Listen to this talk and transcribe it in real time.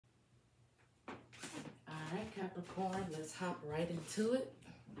Capricorn, let's hop right into it.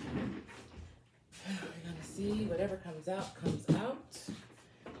 We're gonna see whatever comes out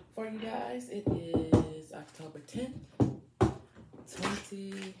for you guys. It is October 10th,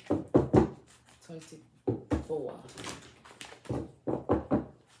 2024.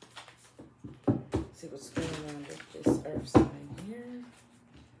 See what's going on with this earth sign here.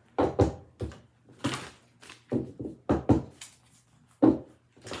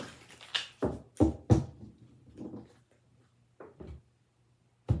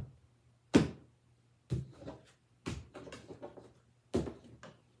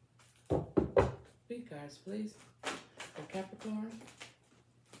 Big cards, please, for Capricorn.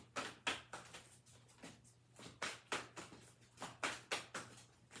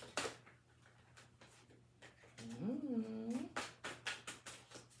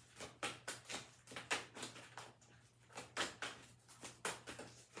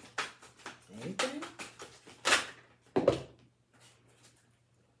 Anything?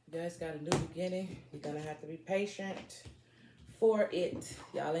 You guys got a new beginning. You're gonna have to be patient for it.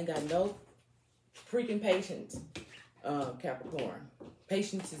 Y'all ain't got no freaking patience, Capricorn.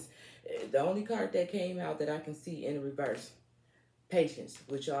 Patience is the only card that came out that I can see in the reverse. Patience,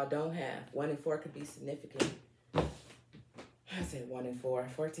 which y'all don't have. 1 and 4 could be significant. I said 1 and 4.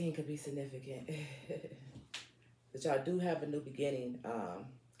 14 could be significant. But y'all do have a new beginning,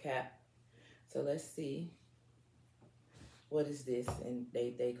 Cap. So let's see. What is this? And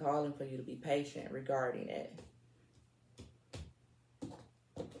they calling for you to be patient regarding it.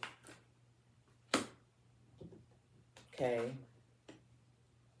 Okay.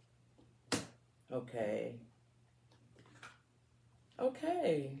 Okay.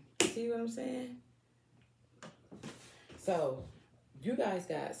 Okay. See what I'm saying? So you guys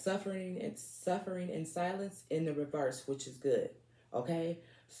got suffering in silence in the reverse, which is good. Okay?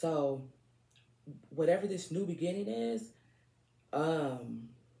 So whatever this new beginning is,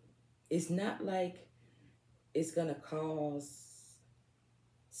 it's not like it's gonna cause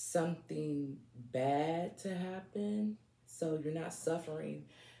something bad to happen. So you're not suffering,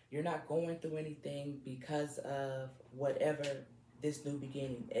 you're not going through anything because of whatever this new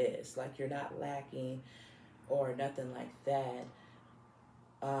beginning is. Like you're not lacking or nothing like that.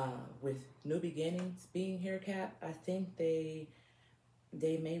 With new beginnings being here, Cap, I think they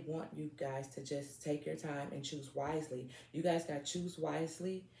may want you guys to just take your time and choose wisely. You guys got choose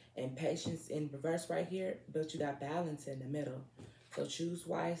wisely and patience in reverse right here, but you got balance in the middle. So choose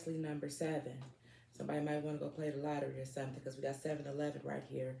wisely, number 7. Somebody might want to go play the lottery or something because we got 7-11 right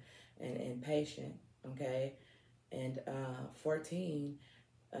here and patient, okay? And 14,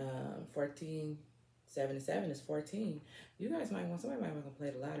 7 and 7 is 14. You guys might want, somebody might want to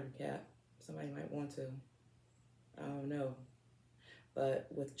play the lottery, Cap. Somebody might want to. I don't know. But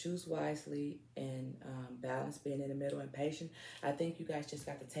with choose wisely and balance being in the middle and patient, I think you guys just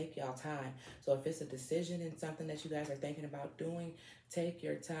got to take y'all time. So if it's a decision and something that you guys are thinking about doing, take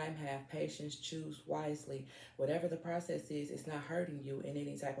your time, have patience, choose wisely. Whatever the process is, it's not hurting you in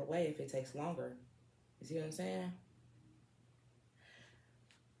any type of way if it takes longer. You see what I'm saying?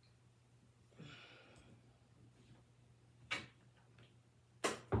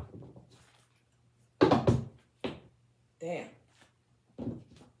 Damn.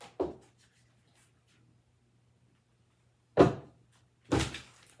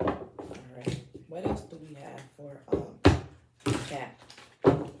 What else do we have for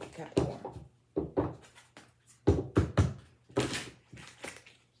Capricorn?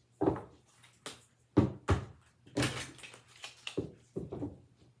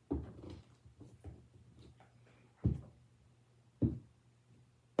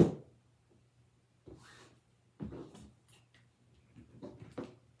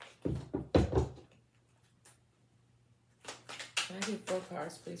 Can I get 4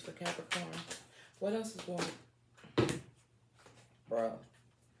 cards, please, for Capricorn? What else is going on? Bro.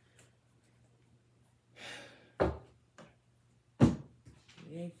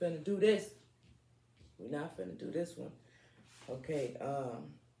 We ain't finna do this. We're not finna do this one. Okay,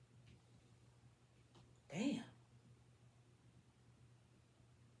 damn.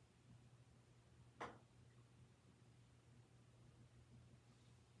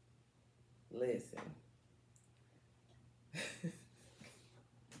 Listen.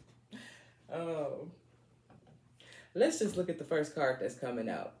 Let's just look at the first card that's coming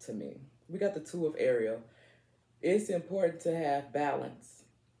out to me. We got the 2 of Ariel. It's important to have balance.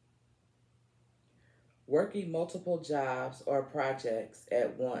 Working multiple jobs or projects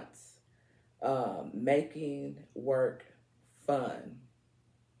at once. Making work fun.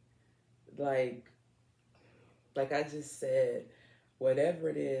 Like I just said, whatever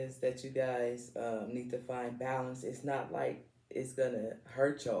it is that you guys need to find balance, it's not like it's gonna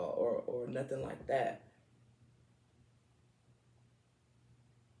hurt y'all or nothing like that.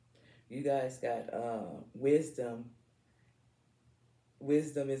 You guys got wisdom.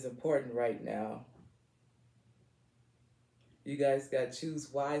 Wisdom is important right now. You guys got to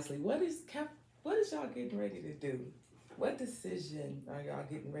choose wisely. What is y'all getting ready to do? What decision are y'all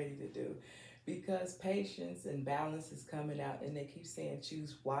getting ready to do? Because patience and balance is coming out, and they keep saying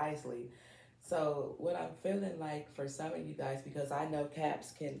choose wisely. So what I'm feeling like for some of you guys, because I know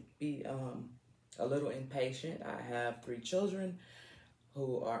caps can be a little impatient. I have 3 children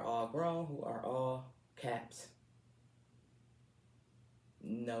who are all grown, who are all caps.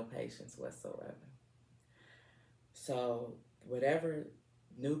 No patience whatsoever. So whatever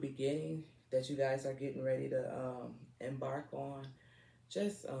new beginning that you guys are getting ready to embark on,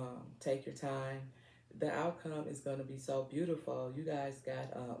 just take your time. The outcome is going to be so beautiful. You guys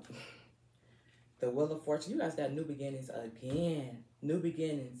got the Wheel of Fortune. You guys got new beginnings again. New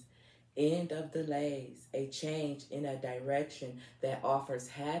beginnings. End of delays. A change in a direction that offers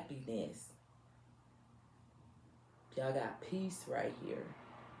happiness. Y'all got peace right here.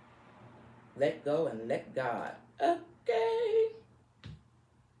 Let go and let God. Okay.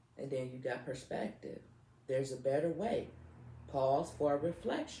 And then you got perspective. There's a better way. Pause for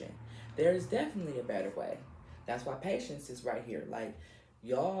reflection. There is definitely a better way. That's why patience is right here. Like,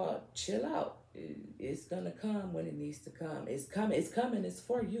 y'all chill out. It's gonna come when it needs to come. It's coming. It's coming. It's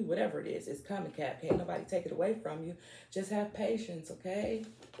for you. Whatever it is, it's coming, Cap. Can't nobody take it away from you. Just have patience, okay?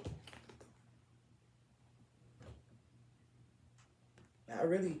 I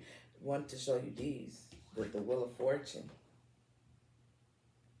really want to show you these with the Wheel of Fortune.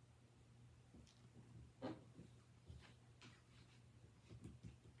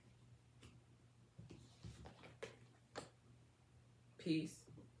 Peace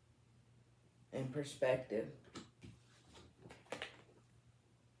and perspective.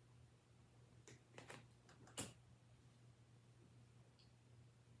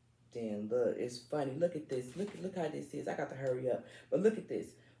 Then look, it's funny. Look at this. Look how this is. I got to hurry up. But look at this.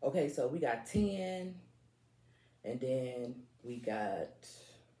 Okay, so we got 10, and then we got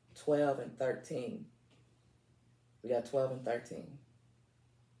 12 and 13. We got 12 and 13.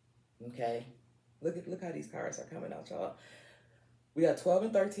 Okay? Look how these cards are coming out, y'all. We got 12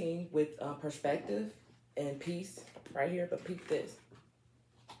 and 13 with perspective and peace right here, but peep this.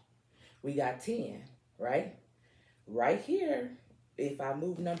 We got 10, right? Right here, if I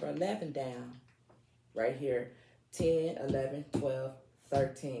move number 11 down, right here, 10, 11, 12,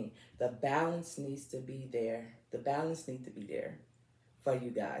 13. The balance needs to be there. The balance needs to be there for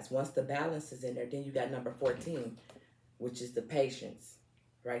you guys. Once the balance is in there, then you got number 14, which is the patience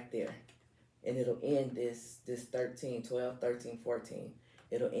right there. And it'll end this 13, 12, 13, 14.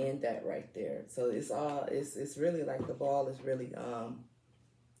 It'll end that right there. So it's really like the ball is really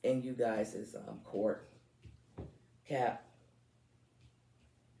in you guys' court. Cap.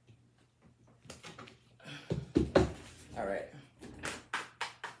 All right.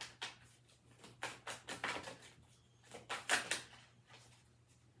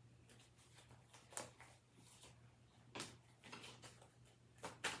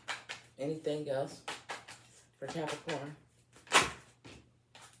 Anything else for Capricorn?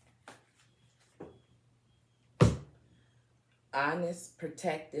 Honest,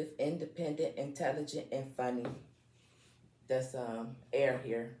 protective, independent, intelligent, and funny. That's air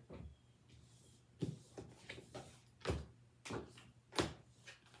here.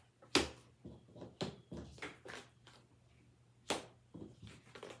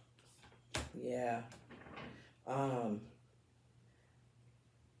 Yeah.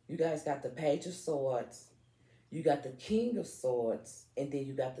 You guys got the Page of Swords. You got the King of Swords. And then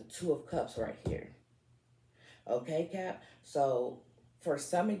you got the Two of Cups right here. Okay, Cap? So, for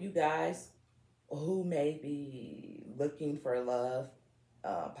some of you guys who may be looking for love,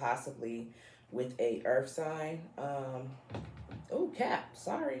 possibly with a earth sign. Oh, Cap.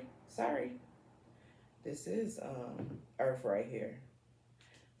 Sorry. This is earth right here.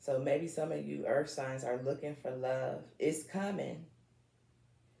 So maybe some of you earth signs are looking for love. It's coming.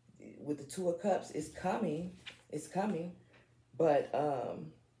 With the Two of Cups, it's coming. It's coming. But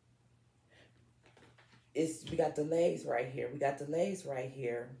we got delays right here. We got delays right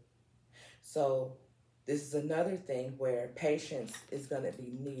here. So this is another thing where patience is going to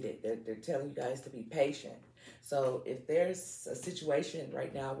be needed. They're telling you guys to be patient. So if there's a situation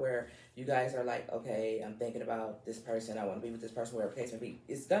right now where you guys are like, okay, I'm thinking about this person, I want to be with this person, wherever the case may be,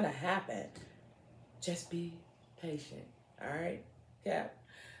 it's going to happen. Just be patient. All right, Cap?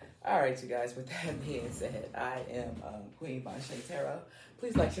 All right, you guys, with that being said, I am Queen Von Shay Tarot.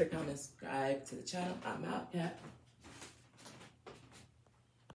 Please like, share, comment, subscribe to the channel. I'm out, Cap.